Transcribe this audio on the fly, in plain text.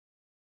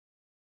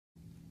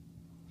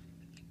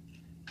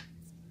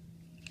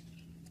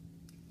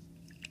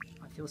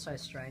feels so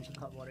strange with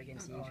the hot water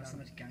against the eardrum. So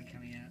much gunk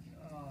coming out.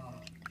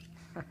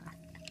 Oh.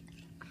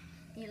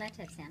 You like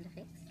to have sound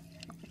effects?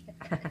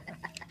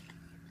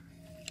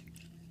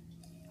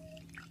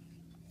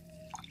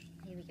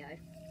 Here we go.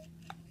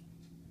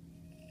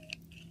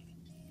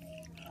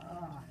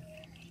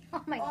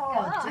 Oh my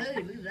god! Oh,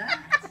 dude, look at that!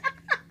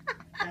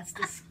 That's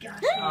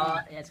disgusting. Oh,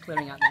 yeah, it's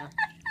clearing up now.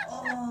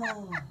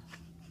 Oh.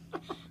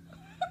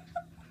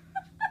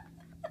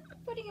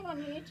 Putting it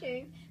on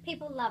YouTube.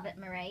 People love it,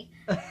 Marie.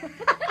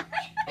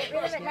 Get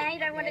rid of it now, you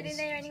don't want it in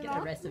there anymore. Get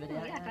the rest of it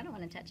out. Yeah, I don't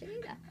want to touch it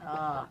either.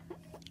 Oh.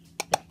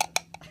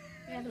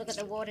 You have a look at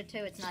the water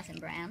too, it's nice and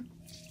brown.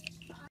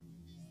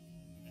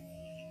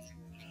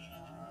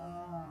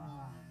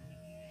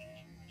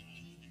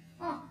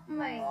 Oh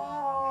my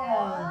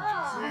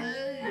god.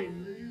 Dude,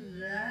 look at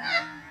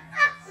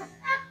that.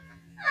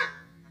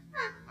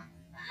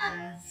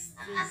 That's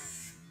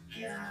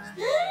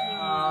disgusting.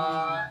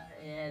 Oh,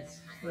 yeah, it's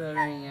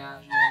clearing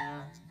up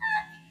now.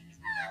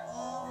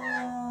 Oh.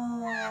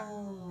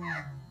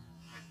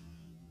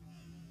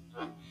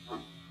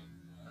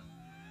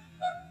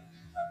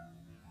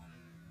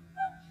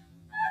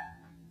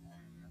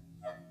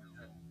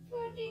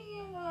 Putting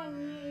it on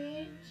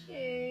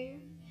YouTube.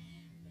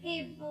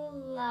 People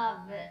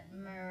love it,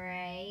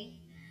 Marie.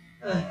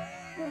 Get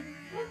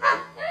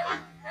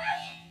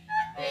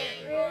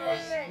rid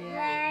of it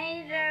now,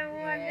 you don't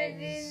want it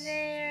in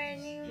there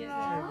anymore.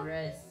 Get the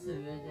rest of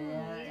it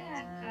out.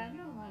 Yeah, I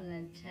don't want to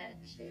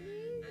touch it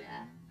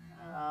either.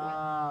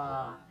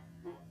 Oh.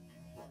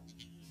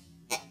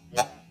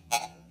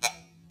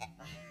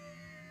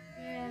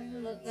 Have a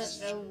look at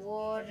the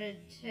water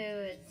too,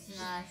 it's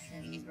nice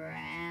and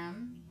brown.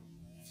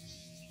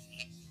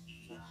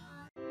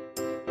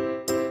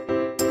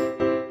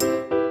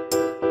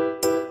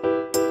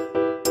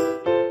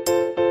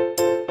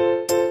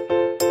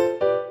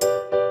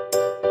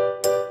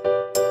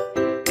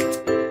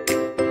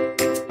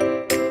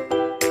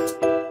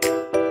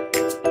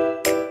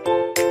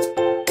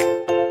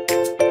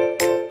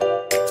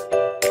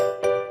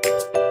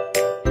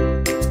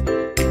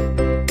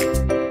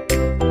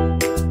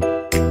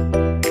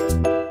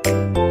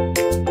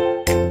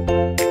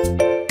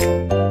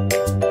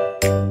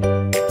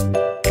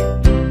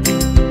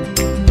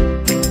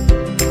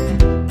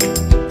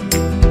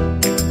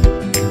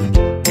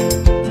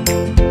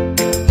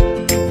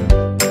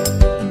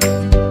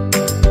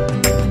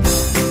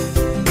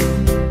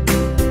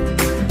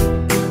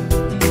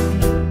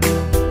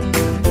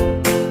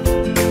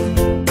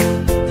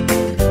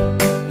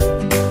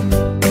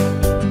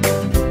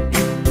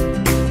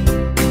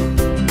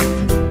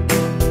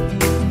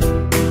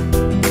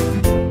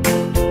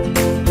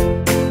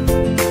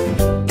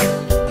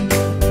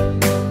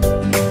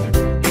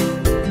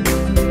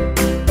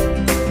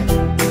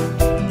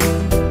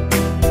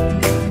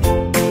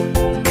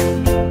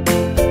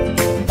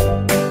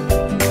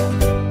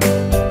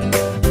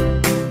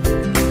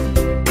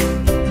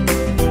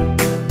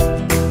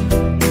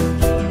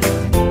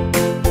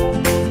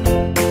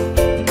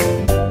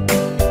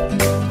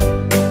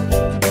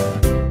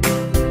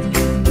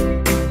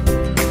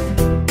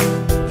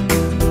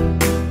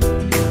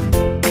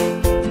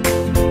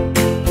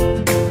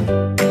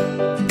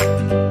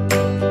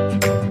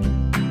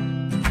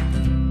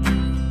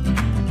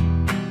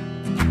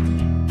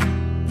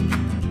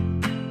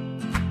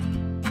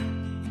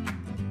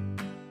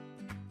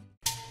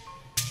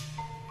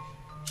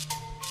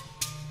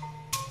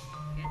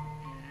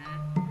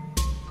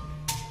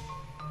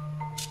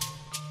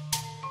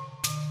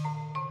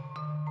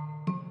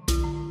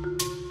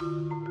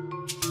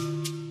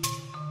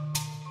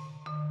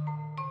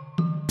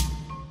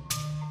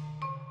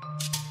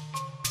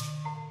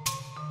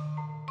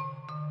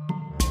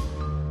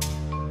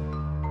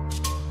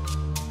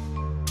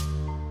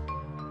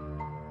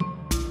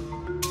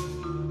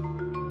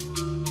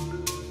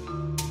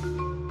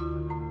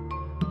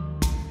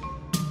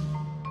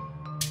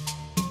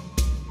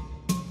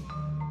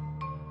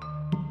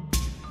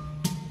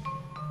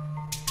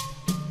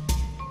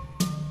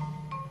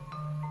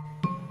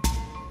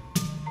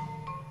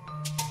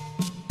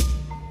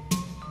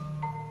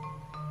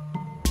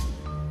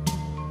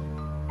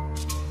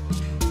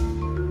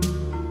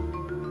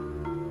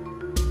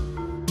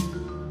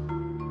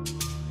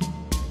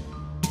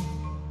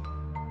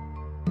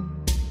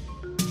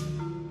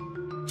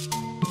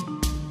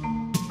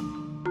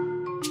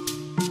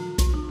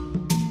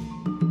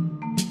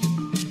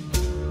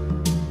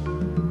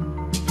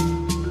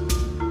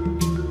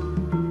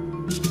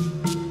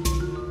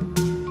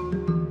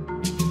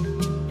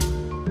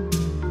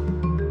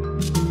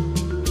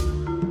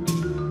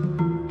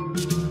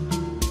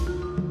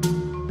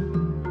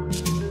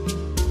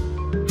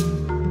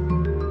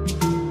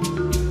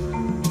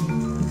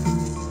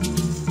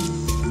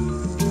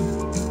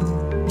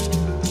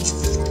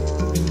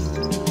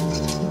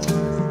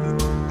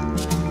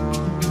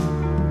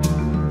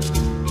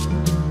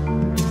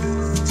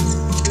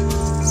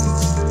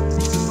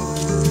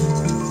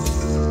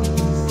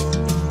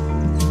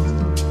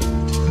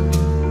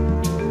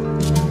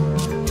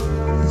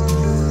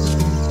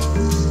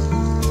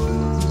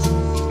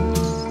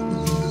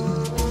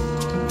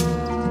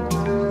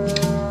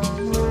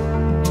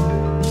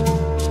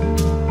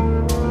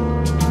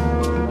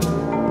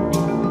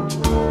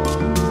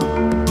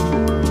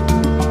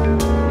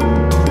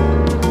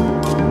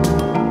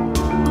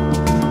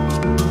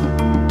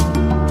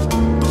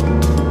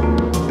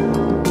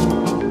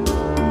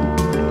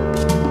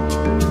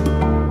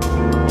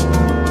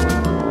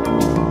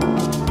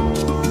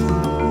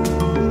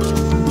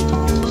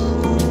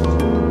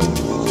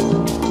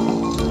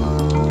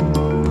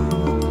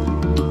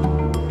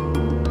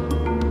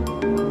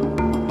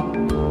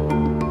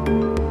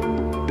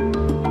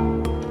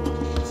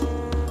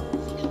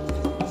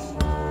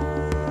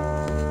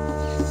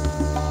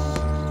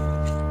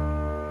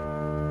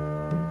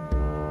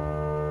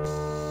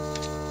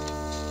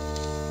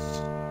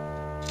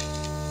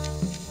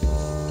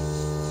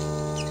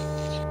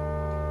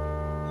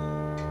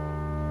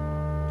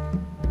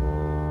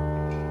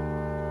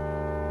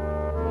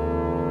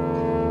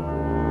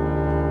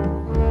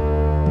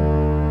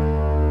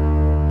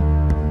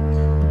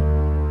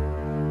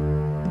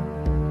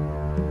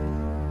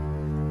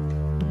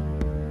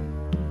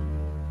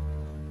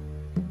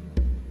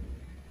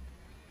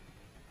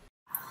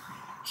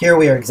 Here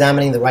we are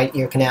examining the right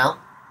ear canal.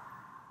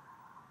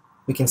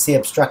 We can see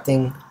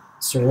obstructing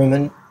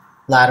cerumen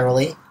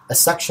laterally. A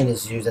suction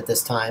is used at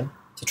this time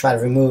to try to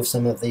remove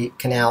some of the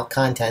canal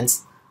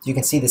contents. You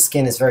can see the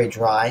skin is very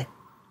dry.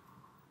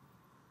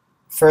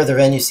 Further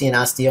in, you see an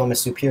osteoma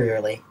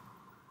superiorly.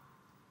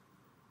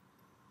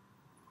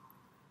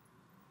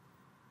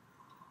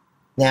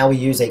 Now we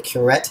use a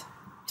curette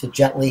to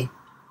gently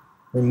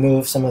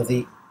remove some of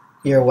the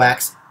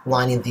earwax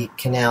lining the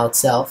canal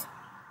itself.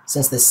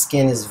 Since the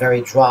skin is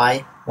very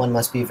dry, one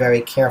must be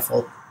very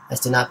careful as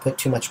to not put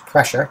too much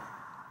pressure,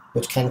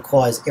 which can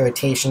cause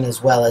irritation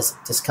as well as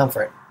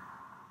discomfort.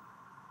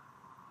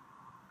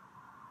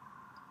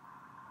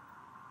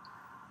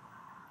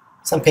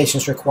 Some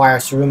patients require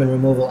cerumen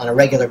removal on a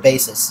regular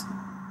basis.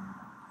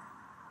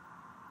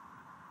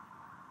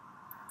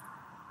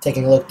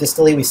 Taking a look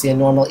distally, we see a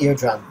normal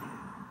eardrum.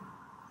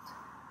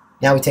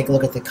 Now we take a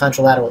look at the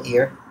contralateral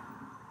ear.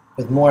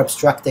 With more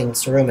obstructing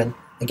cerumen,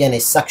 again a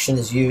suction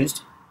is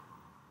used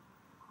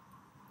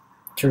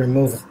to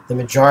remove the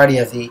majority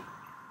of the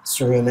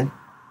cerumen.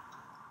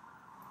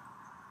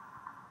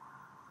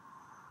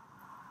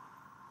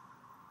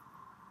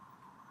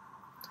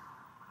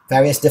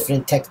 Various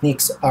different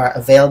techniques are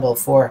available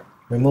for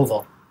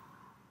removal.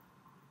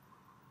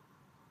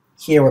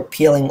 Here we're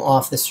peeling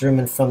off the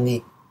cerumen from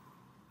the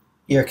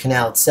ear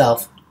canal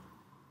itself,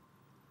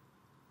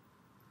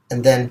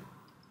 and then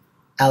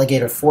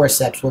alligator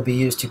forceps will be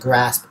used to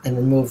grasp and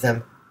remove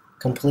them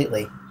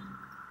completely.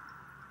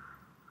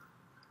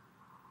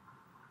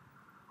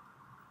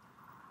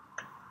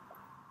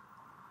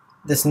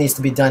 This needs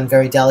to be done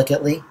very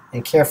delicately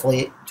and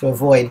carefully to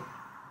avoid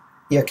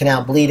ear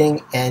canal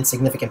bleeding and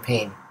significant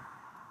pain.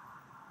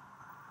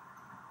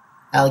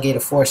 Alligator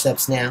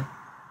forceps now.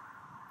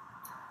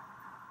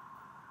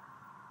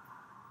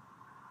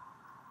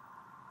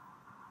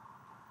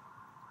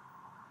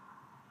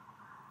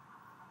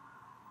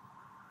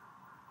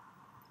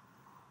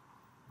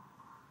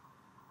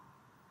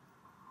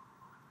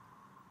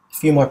 A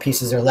few more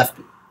pieces are left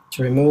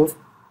to remove,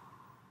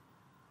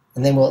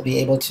 and then we'll be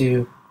able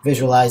to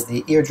visualize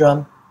the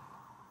eardrum.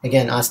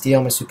 Again,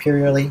 osteoma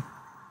superiorly.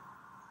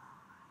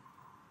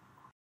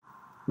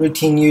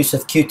 Routine use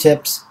of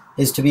Q-tips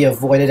is to be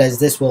avoided, as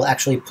this will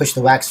actually push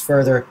the wax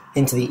further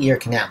into the ear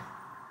canal.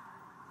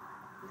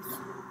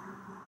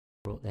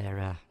 Brought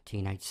their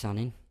teenage son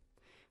in,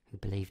 who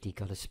believed he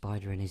got a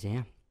spider in his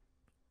ear,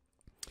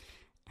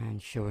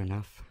 and sure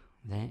enough,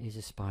 there is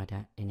a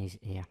spider in his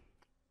ear.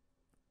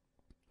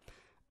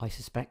 I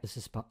suspect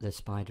the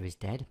spider is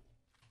dead,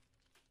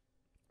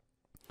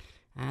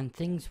 and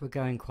things were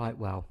going quite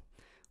well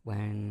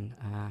when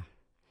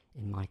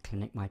in my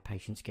clinic my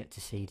patients get to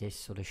see this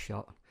sort of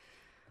shot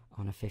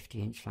on a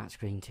 50-inch flat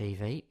screen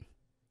TV,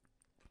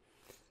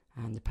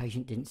 and the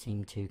patient didn't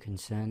seem too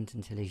concerned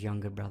until his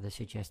younger brother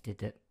suggested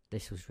that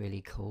this was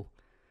really cool,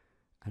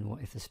 and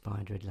what if the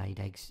spider had laid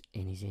eggs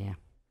in his ear.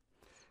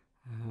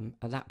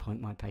 At that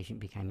point my patient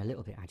became a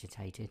little bit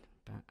agitated,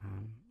 but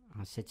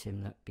I said to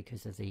him that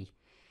because of the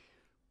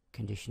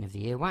condition of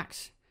the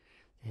earwax,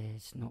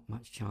 there's not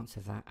much chance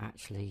of that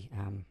actually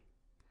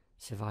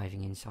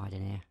surviving inside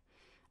an ear,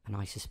 and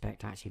I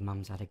suspect actually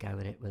mum's had a go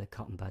at it with a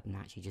cotton bud and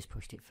actually just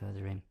pushed it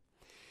further in.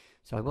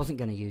 So I wasn't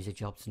going to use a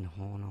Jobson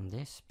horn on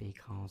this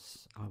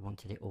because I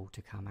wanted it all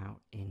to come out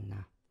in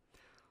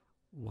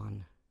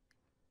one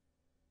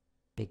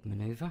big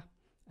manoeuvre,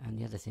 and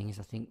the other thing is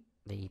I think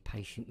the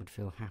patient would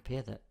feel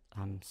happier that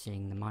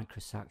seeing the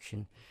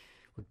microsuction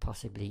would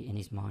possibly in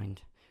his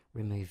mind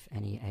remove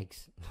any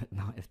eggs that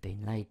might have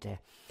been laid there.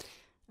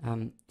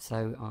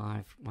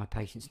 So my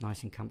patient's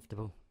nice and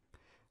comfortable.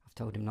 I've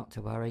told him not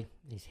to worry,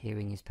 his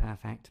hearing is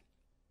perfect,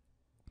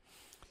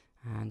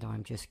 and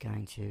I'm just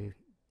going to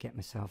get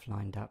myself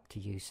lined up to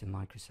use some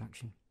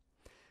microsuction.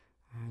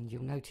 And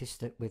you'll notice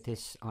that with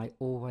this I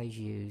always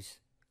use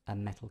a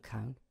metal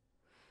cone,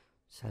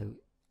 so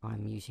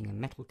I'm using a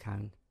metal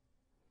cone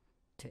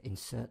to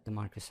insert the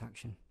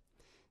microsuction.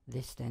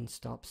 This then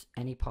stops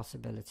any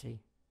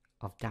possibility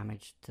of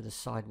damage to the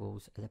side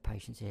walls of the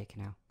patient's ear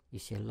canal. You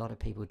see a lot of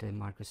people doing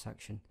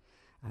microsuction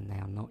and they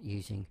are not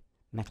using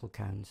metal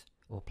cones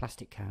or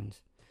plastic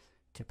cones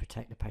to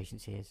protect the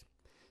patient's ears.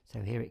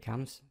 So here it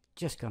comes,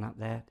 just gone up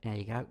there, there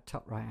you go,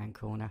 top right hand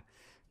corner,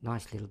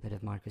 nice little bit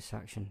of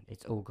microsuction,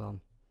 it's all gone,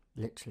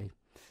 literally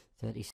 30